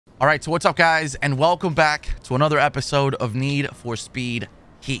All right, so what's up, guys, and welcome back to another episode of Need for Speed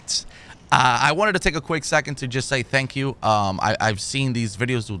Heat. I wanted to take a quick second to just say thank you. I've seen these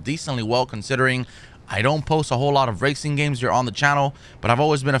videos do decently well, considering I don't post a whole lot of racing games here on the channel, but I've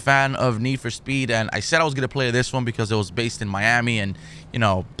always been a fan of Need for Speed, and I said I was going to play this one because it was based in Miami, and, you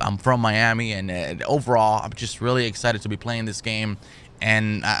know, I'm from Miami, and overall, I'm just really excited to be playing this game.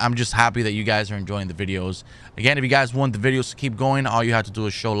 And I'm just happy that you guys are enjoying the videos. Again, if you guys want the videos to keep going, all you have to do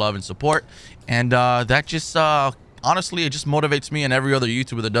is show love and support. And that just, honestly, it just motivates me and every other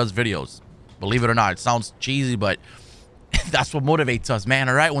YouTuber that does videos. Believe it or not, it sounds cheesy, but that's what motivates us, man,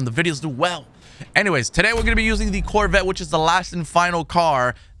 all right? When the videos do well. Anyways, today we're going to be using the Corvette, which is the last and final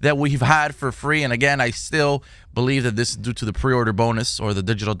car that we've had for free. And again, I still believe that this is due to the pre-order bonus or the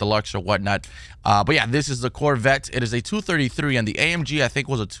digital deluxe or whatnot. But yeah, this is the Corvette. It is a 233, and the AMG, I think,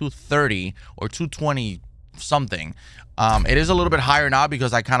 was a 230 or 220 something. It is a little bit higher now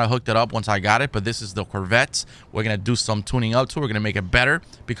because I kind of hooked it up once I got it, but this is the Corvette. We're going to do some tuning up to it. We're going to make it better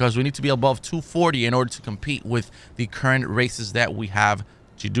because we need to be above 240 in order to compete with the current races that we have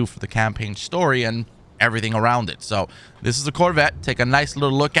to do for the campaign story and everything around it. So this is the Corvette. Take a nice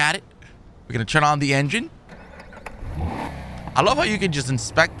little look at it. We're going to turn on the engine. I love how you can just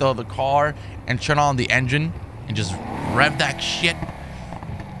inspect the car and turn on the engine and just rev that shit.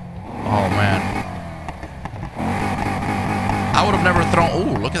 Oh, man. I would have never thrown...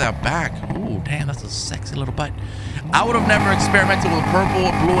 Oh, look at that back. Oh, damn, that's a sexy little butt. I would have never experimented with purple,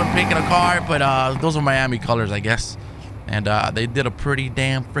 blue, and pink in a car, but those are Miami colors, I guess. And they did a pretty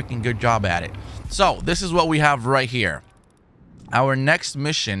damn freaking good job at it. So this is what we have right here. Our next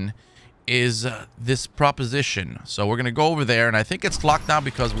mission is this proposition. So we're going to go over there, and I think it's locked now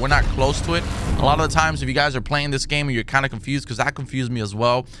because we're not close to it. A lot of the times if you guys are playing this game and you're kind of confused, because that confused me as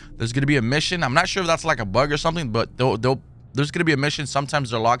well, there's going to be a mission. I'm not sure if that's like a bug or something, but there's going to be a mission.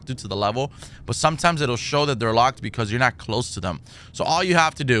 Sometimes they're locked due to the level, but sometimes it'll show that they're locked because you're not close to them. So all you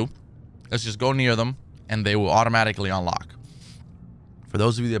have to do is just go near them, and they will automatically unlock. For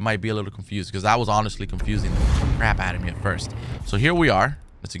those of you that might be a little confused, because I was honestly confusing the crap out of me at first. So here we are.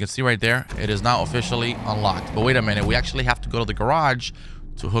 As you can see right there, it is now officially unlocked. But wait a minute, we actually have to go to the garage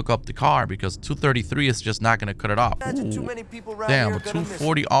to hook up the car because 233 is just not going to cut it off. Damn,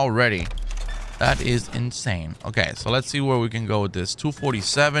 240 already. That is insane. Okay, so let's see where we can go with this.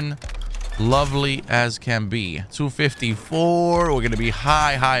 247. Lovely as can be. 254. We're going to be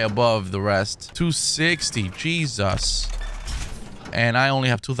high above the rest. 260. Jesus. And I only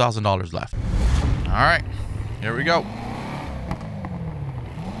have $2,000 left. All right. Here we go.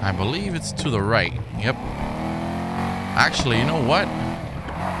 I believe it's to the right. Yep. Actually, you know what?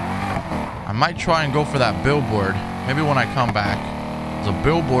 I might try and go for that billboard. Maybe when I come back. There's a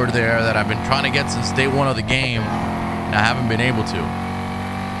billboard there that I've been trying to get since day one of the game, and I haven't been able to.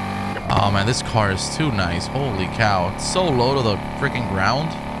 Oh man, this car is too nice. Holy cow. It's so low to the freaking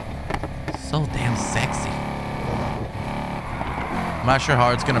ground. So damn sexy. I'm not sure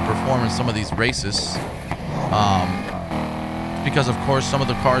how it's going to perform in some of these races. Because, of course, some of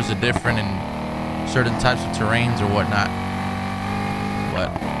the cars are different in certain types of terrains or whatnot.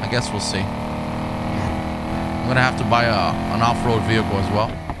 But I guess we'll see. I'm going to have to buy an off-road vehicle as well.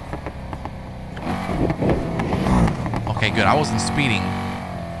 Okay, good. I wasn't speeding.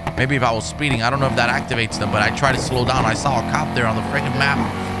 Maybe if I was speeding, I don't know if that activates them, but I tried to slow down. I saw a cop there on the freaking map.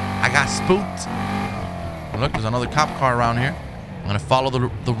 I got spooked. And look, there's another cop car around here. I'm going to follow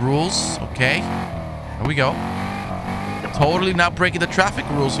the rules. Okay. Here we go. Totally not breaking the traffic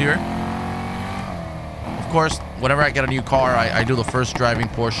rules here. Of course, whenever I get a new car, I do the first driving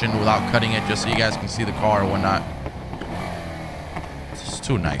portion without cutting it, just so you guys can see the car or whatnot. It's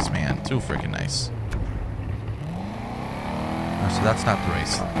too nice, man. Too freaking nice. So that's not the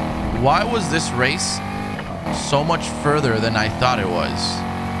race. Why was this race so much further than I thought it was?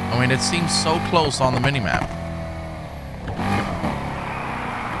 I mean, it seems so close on the minimap.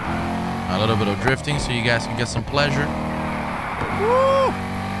 A little bit of drifting so you guys can get some pleasure. Woo!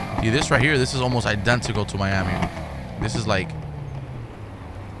 See, this right here, this is almost identical to Miami. This is like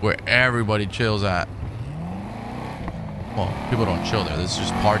where everybody chills at. Well, people don't chill there. This is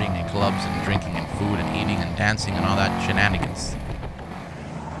just partying and clubs and drinking and food and eating and dancing and all that shenanigans.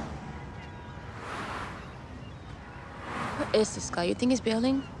 What is this guy? You think he's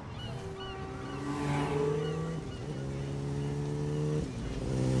building?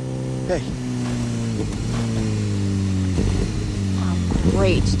 Hey. Oh,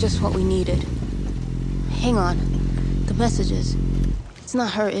 great. Just what we needed. Hang on. The messages. It's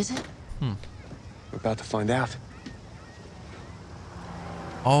not her, is it? We're about to find out.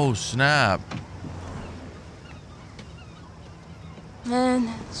 Oh, snap.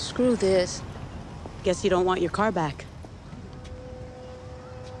 Man, screw this. Guess you don't want your car back.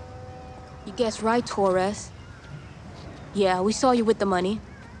 You guessed right, Torres. Yeah, we saw you with the money.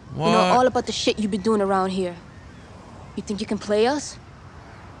 What? We know all about the shit you've been doing around here. You think you can play us?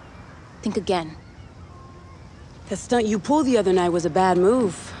 Think again. The stunt you pulled the other night was a bad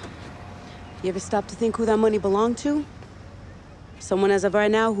move. You ever stop to think who that money belonged to? Someone as of right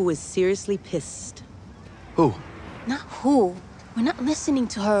now who is seriously pissed. Who? Not who. We're not listening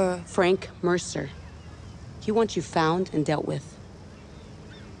to her. Frank Mercer. He wants you found and dealt with.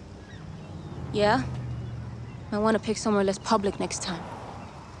 Yeah? I want to pick somewhere less public next time.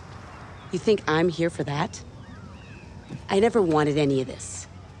 You think I'm here for that? I never wanted any of this.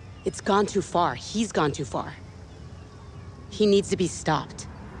 It's gone too far. He's gone too far. He needs to be stopped.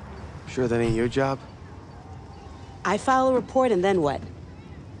 Sure that ain't your job? I file a report and then what?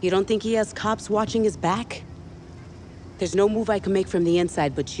 You don't think he has cops watching his back? There's no move I can make from the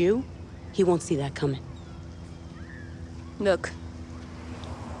inside, but he won't see that coming. Look.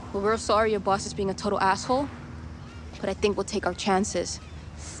 We're real sorry your boss is being a total asshole, but I think we'll take our chances.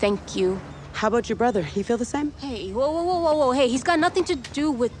 Thank you. How about your brother? He feel the same? Hey, whoa. Hey, he's got nothing to do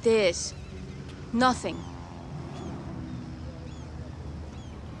with this. Nothing.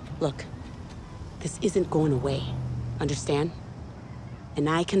 Look, this isn't going away. Understand? And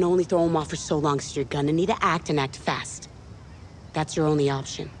I can only throw him off for so long, so you're gonna need to act and act fast. That's your only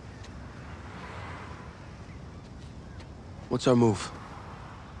option. What's our move?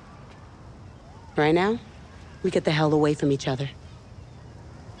 Right now, we get the hell away from each other.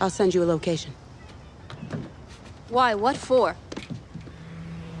 I'll send you a location. Why? What for?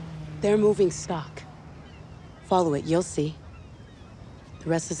 They're moving stock. Follow it, you'll see. The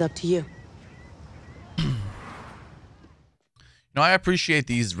rest is up to you. No, I appreciate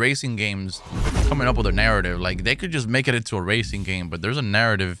these racing games coming up with a narrative. Like, they could just make it into a racing game, but there's a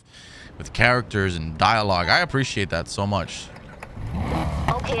narrative with characters and dialogue. I appreciate that so much.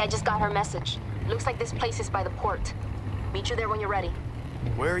 Okay, I just got her message. Looks like this place is by the port. Meet you there when you're ready.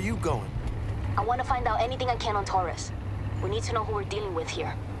 Where are you going? I want to find out anything I can on Torres. We need to know who we're dealing with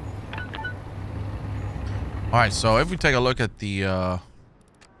here. Alright, so if we take a look at the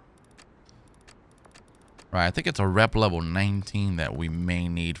right, I think it's a rep level 19 that we may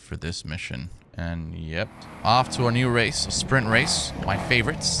need for this mission. And yep, off to a new race, a sprint race, my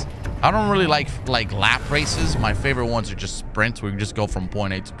favorites. I don't really like lap races. My favorite ones are just sprints where you just go from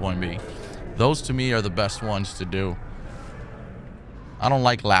point A to point B. Those to me are the best ones to do. I don't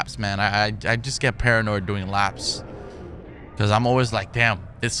like laps, man. I just get paranoid doing laps because I'm always like, damn,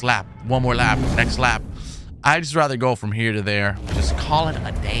 this lap, one more lap, next lap. I just rather go from here to there. Just call it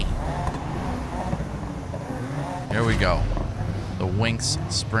a day. Here we go. The Winx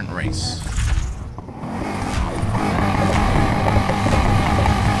sprint race.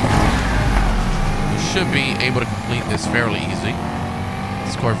 We should be able to complete this fairly easy.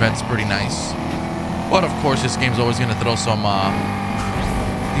 This Corvette's pretty nice. But of course, this game's always going to throw some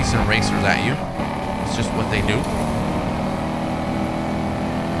decent racers at you. It's just what they do.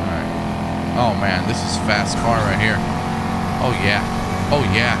 Alright. Oh man, this is fast car right here. Oh yeah. Oh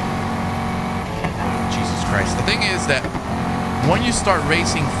yeah. Jesus Christ. The thing is that when you start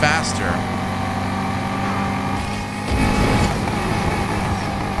racing faster,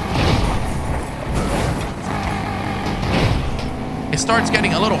 it starts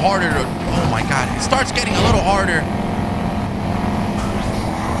getting a little harder to, oh my god, it starts getting a little harder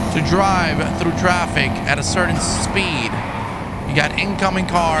to drive through traffic at a certain speed. You got incoming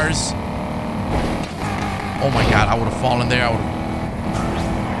cars. Oh my god, I would have fallen there.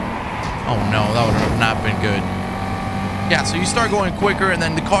 Oh no, that would have not been good. Yeah, so you start going quicker and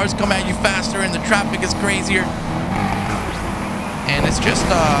then the cars come at you faster and the traffic is crazier. And it's just,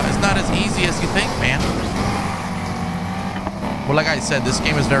 it's not as easy as you think, man. Well, like I said, this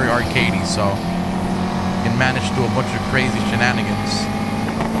game is very arcadey, so you can manage to do a bunch of crazy shenanigans.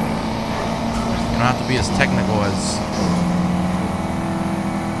 You don't have to be as technical as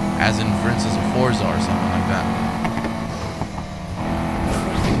in, for instance, a Forza or something like that.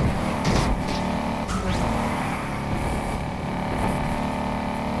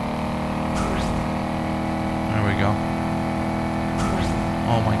 There we go.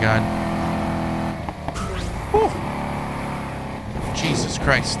 Oh my god. Whew. Jesus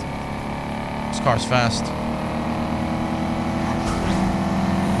Christ. This car's fast.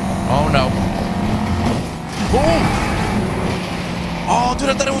 Oh no. Boom! Oh, dude,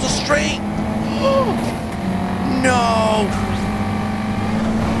 I thought it was a straight. No.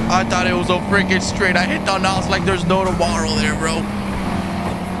 I thought it was a freaking straight. I hit the nozzle like there's no tomorrow there, bro.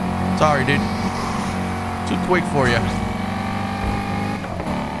 Sorry, dude. Too quick for you.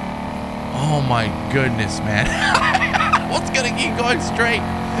 Oh my goodness, man. What's gonna keep going straight?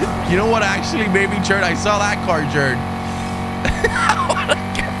 You know what actually made me turn? I saw that car turn. I would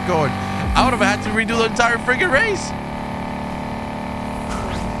have kept going. I would have had to redo the entire friggin' race.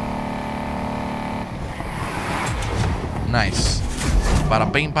 Nice.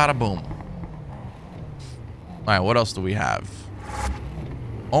 Bada bing, bada boom. All right, what else do we have?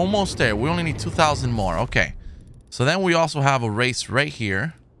 Almost there. We only need 2,000 more. Okay. So then we also have a race right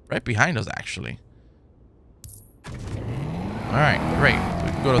here. Right behind us, actually. All right, great.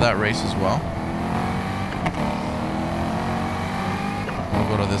 We can go to that race as well. We'll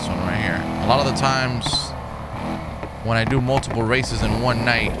go to this one right here. A lot of the times when I do multiple races in one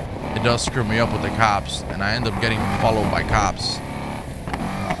night, it does screw me up with the cops, and I end up getting followed by cops.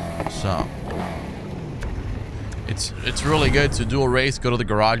 So it's really good to do a race, go to the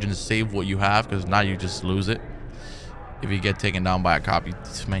garage and save what you have, because now you just lose it. If you get taken down by a cop,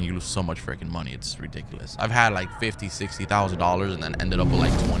 man, you lose so much freaking money. It's ridiculous. I've had like $50,000, $60,000 and then ended up with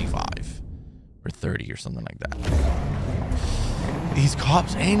like 25 or 30 or something like that. These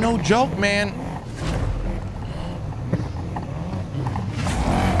cops ain't no joke, man.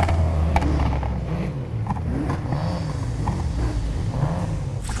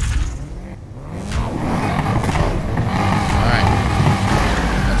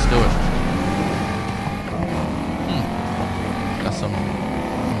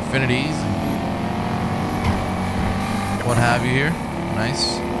 Infinities and what have you here.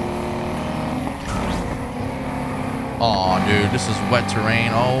 Nice. Oh, dude, this is wet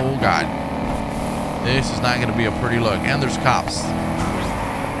terrain. Oh god, this is not gonna be a pretty look. And there's cops.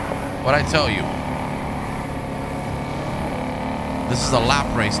 What I tell you, this is a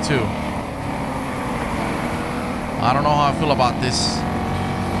lap race too. I don't know how I feel about this.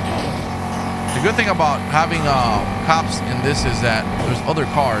 The good thing about having cops in this is that there's other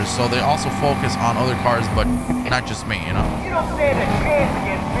cars, so they also focus on other cars, but not just me, you know? You don't stand a chance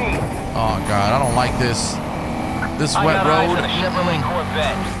against me. Oh, God, I don't like this. This wet road. I got eyes on a Chevrolet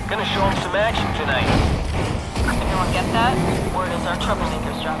Corvette. Gonna show him some action tonight. Anyone get that? Word is our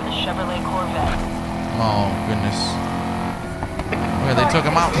troublemakers driving a Chevrolet Corvette. Oh, goodness. Okay, they took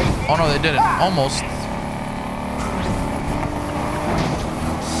him out. Oh, no, they didn't. Almost.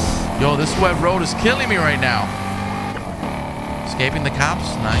 Yo, this wet road is killing me right now. Escaping the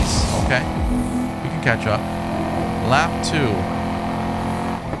cops. Nice. Okay. We can catch up. Lap 2.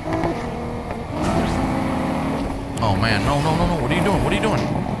 Oh, man. No, no, no, no. What are you doing? What are you doing?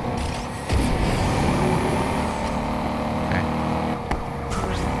 Okay.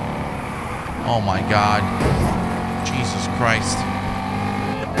 Oh, my God. Jesus Christ.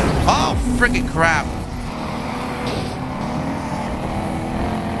 Oh, freaking crap.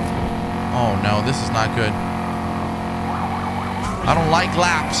 Oh no, this is not good. I don't like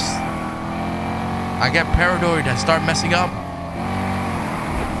laps. I get paranoid. I start messing up.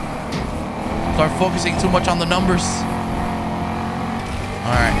 Start focusing too much on the numbers.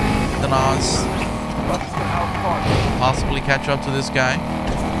 Alright, then I'll possibly catch up to this guy.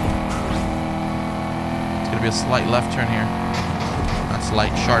 It's gonna be a slight left turn here. Not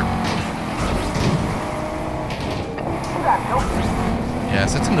slight, sharp.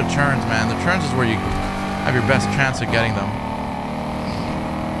 Yes, it's in the turns, man. The turns is where you have your best chance of getting them.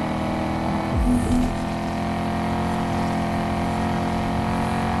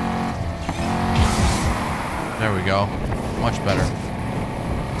 There we go. Much better.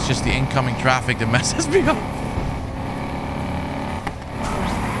 It's just the incoming traffic that messes me up.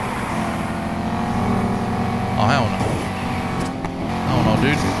 Oh, hell no. Oh, no,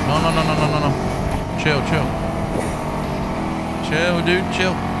 dude. No, no, no, no, no, no, no. Chill, chill. Chill, dude,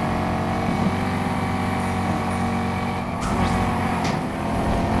 chill.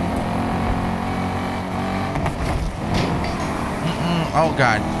 Oh,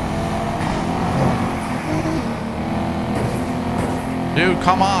 God. Dude,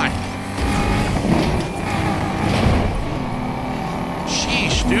 come on.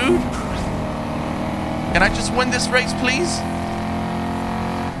 Sheesh, dude. Can I just win this race, please?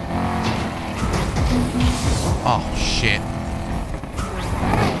 Oh, shit.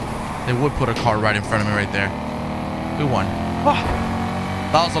 They would put a car right in front of me right there. Who won? Oh,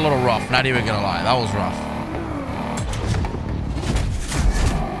 that was a little rough. Not even gonna lie. That was rough.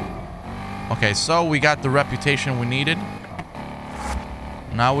 Okay, so we got the reputation we needed.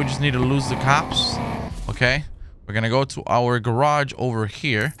 Now we just need to lose the cops. Okay. We're gonna go to our garage over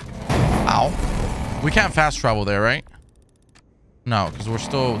here. Ow. We can't fast travel there, right? No, because there's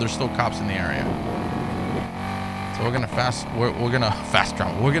still cops in the area. So we're gonna fast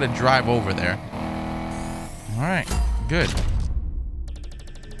travel. We're gonna drive over there. All right, good.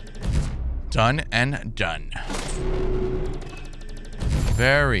 Done and done.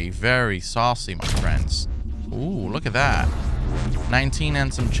 Very, very saucy, my friends. Ooh, look at that. 19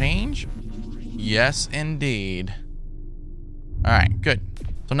 and some change? Yes, indeed. All right, good.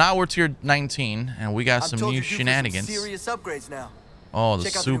 So now we're tier 19, and we got some new shenanigans. Serious upgrades now. Oh, the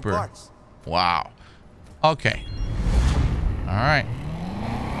super. Wow. Okay. All right.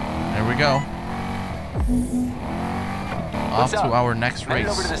 There we go. Off to our next race. I went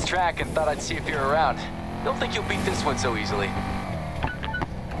over to this track and thought I'd see if you're around. Don't think you'll beat this one so easily.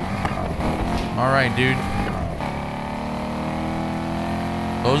 All right, dude.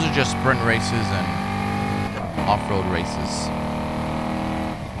 Those are just sprint races and off-road races.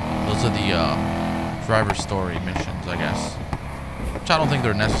 Those are the driver story missions, I guess. Which I don't think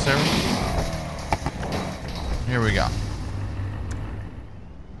they're necessary. Here we go.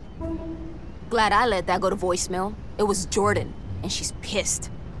 Glad I let that go to voicemail. It was Jordan, and she's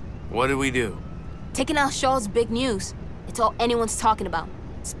pissed. What did we do? Taking out Shaw's big news. It's all anyone's talking about.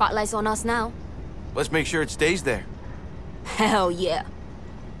 Spotlight's on us now. Let's make sure it stays there. Hell yeah.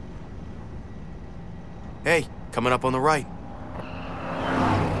 Hey, coming up on the right.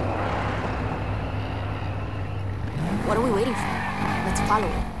 What are we waiting for? Let's follow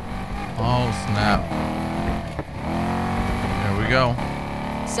it. Oh, snap. There we go.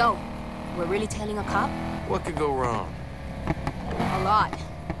 So, we're really tailing a cop? What could go wrong? A lot.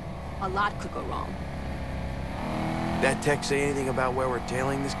 A lot could go wrong. That text say anything about where we're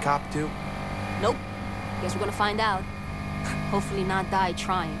tailing this cop to? Nope. Guess we're gonna find out. Hopefully not die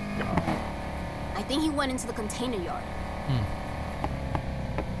trying. I think he went into the container yard.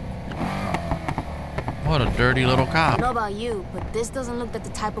 What a dirty little I cop. don't know about you, but this doesn't look like the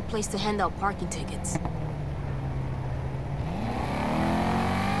type of place to hand out parking tickets.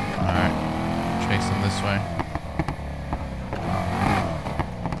 Alright. Chase him this way.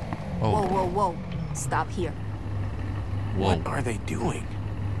 Whoa, whoa, whoa. Stop here. Whoa. What are they doing?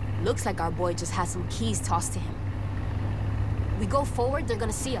 Looks like our boy just had some keys tossed to him. We go forward, they're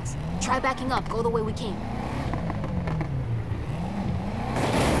gonna see us. Try backing up, go the way we came.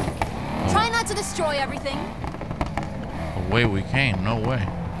 Try not to destroy everything. The way we came, no way.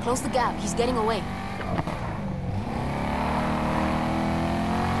 Close the gap, he's getting away.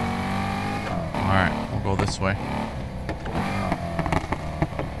 Alright, we'll go this way.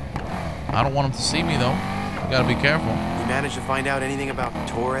 I don't want him to see me though. You gotta be careful. You managed to find out anything about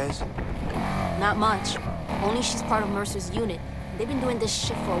Torres? Not much. Only she's part of Mercer's unit. They've been doing this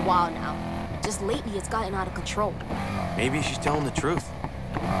shit for a while now. Just lately, it's gotten out of control. Maybe she's telling the truth.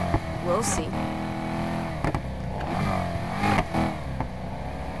 We'll see.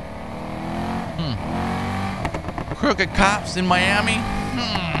 Crooked cops in Miami?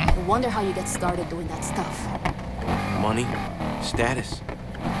 I wonder how you get started doing that stuff. Money? Status?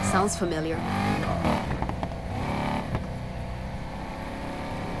 Sounds familiar.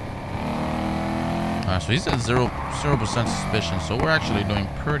 So he said 0% suspicion, so we're actually doing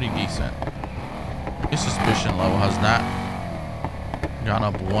pretty decent. His suspicion level has not gone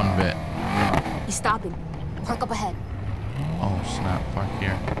up one bit. He's stopping. Park up ahead. Oh snap, park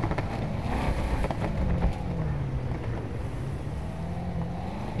here.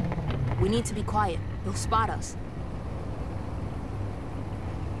 We need to be quiet. They'll spot us.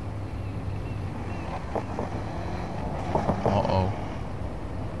 Uh-oh.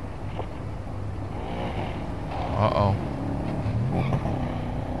 Uh-oh.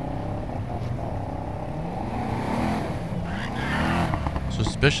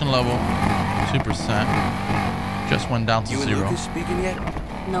 Suspicion level 2%. Just went down to You and 0. Lucas speaking yet?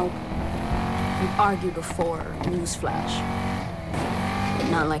 Nope. We've argued before, newsflash. But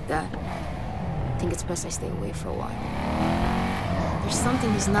not like that. I think it's best I stay away for a while. There's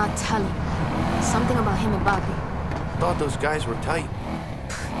something he's not telling. Something about him and Bobby. Thought those guys were tight.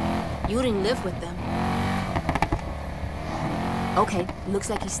 You didn't live with them. Okay, looks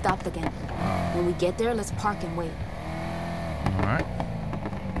like he stopped again. When we get there, let's park and wait. Alright.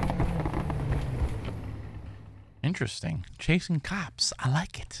 Interesting. Chasing cops. I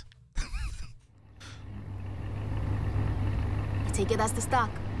like it. I take it that's the stock.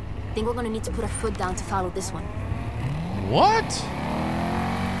 Think we're gonna need to put our foot down to follow this one. What?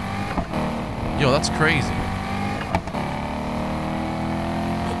 Yo, that's crazy.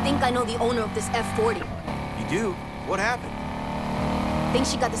 I think I know the owner of this F-40. You do? What happened? Think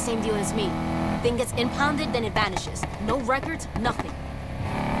she got the same deal as me. Thing gets impounded, then it vanishes. No records, nothing.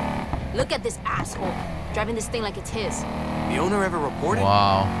 Look at this asshole, driving this thing like it's his. The owner ever reported?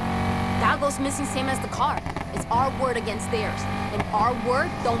 Wow. That goes missing same as the car. It's our word against theirs. And our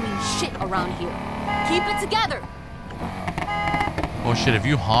word don't mean shit around here. Keep it together. Oh shit, if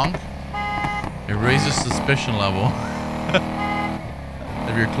you honk, It raises suspicion level.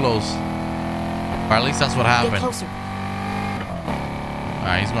 If you're close. Or at least that's what happened. Get closer.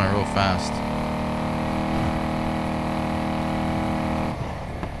 Alright, he's going real fast.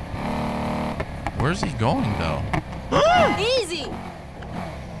 Where's he going though? Easy!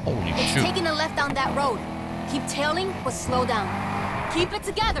 Holy It's shoot. taking a left down that road. Keep tailing, but slow down. Keep it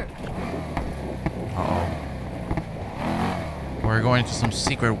together. Uh-oh. We're going to some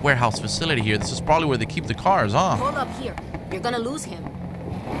secret warehouse facility here. This is probably where they keep the cars, huh? Hold up here. You're gonna lose him.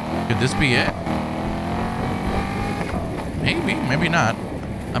 Could this be it? Maybe, maybe not.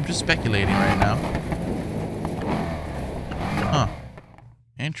 I'm just speculating right now. Huh.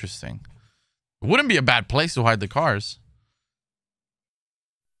 Interesting. It wouldn't be a bad place to hide the cars.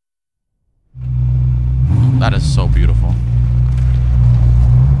 That is so beautiful.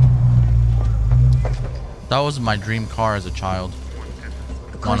 That was my dream car as a child.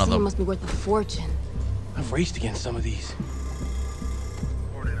 The car One of them. must be worth a fortune. I've raced against some of these.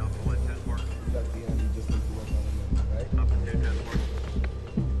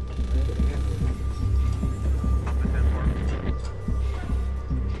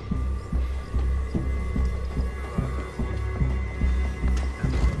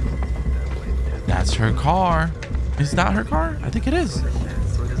 That's her car. Is that her car? I think it is.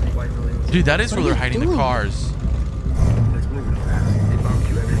 Dude, that is where they're hiding the cars.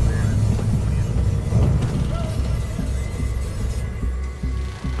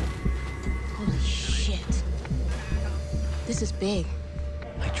 Holy shit. This is big.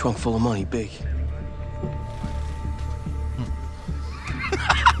 Like trunk full of money, big.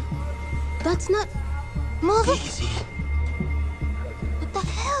 That's not... Mother... Easy. What the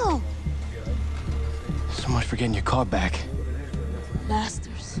hell? So much for getting your car back.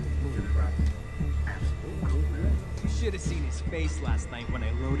 Bastards. You should have seen his face last night when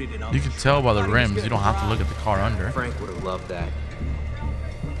I loaded it up. You can tell by the rims. You don't have to look at the car under. Frank would have loved that.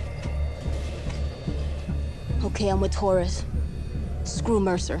 Okay, I'm with Torres. Screw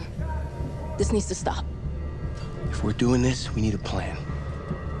Mercer. This needs to stop. If we're doing this, we need a plan.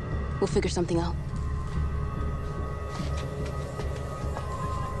 We'll figure something out.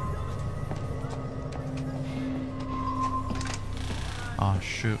 Oh,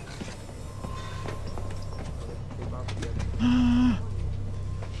 shoot.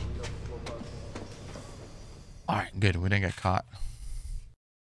 All right, good. We didn't get caught.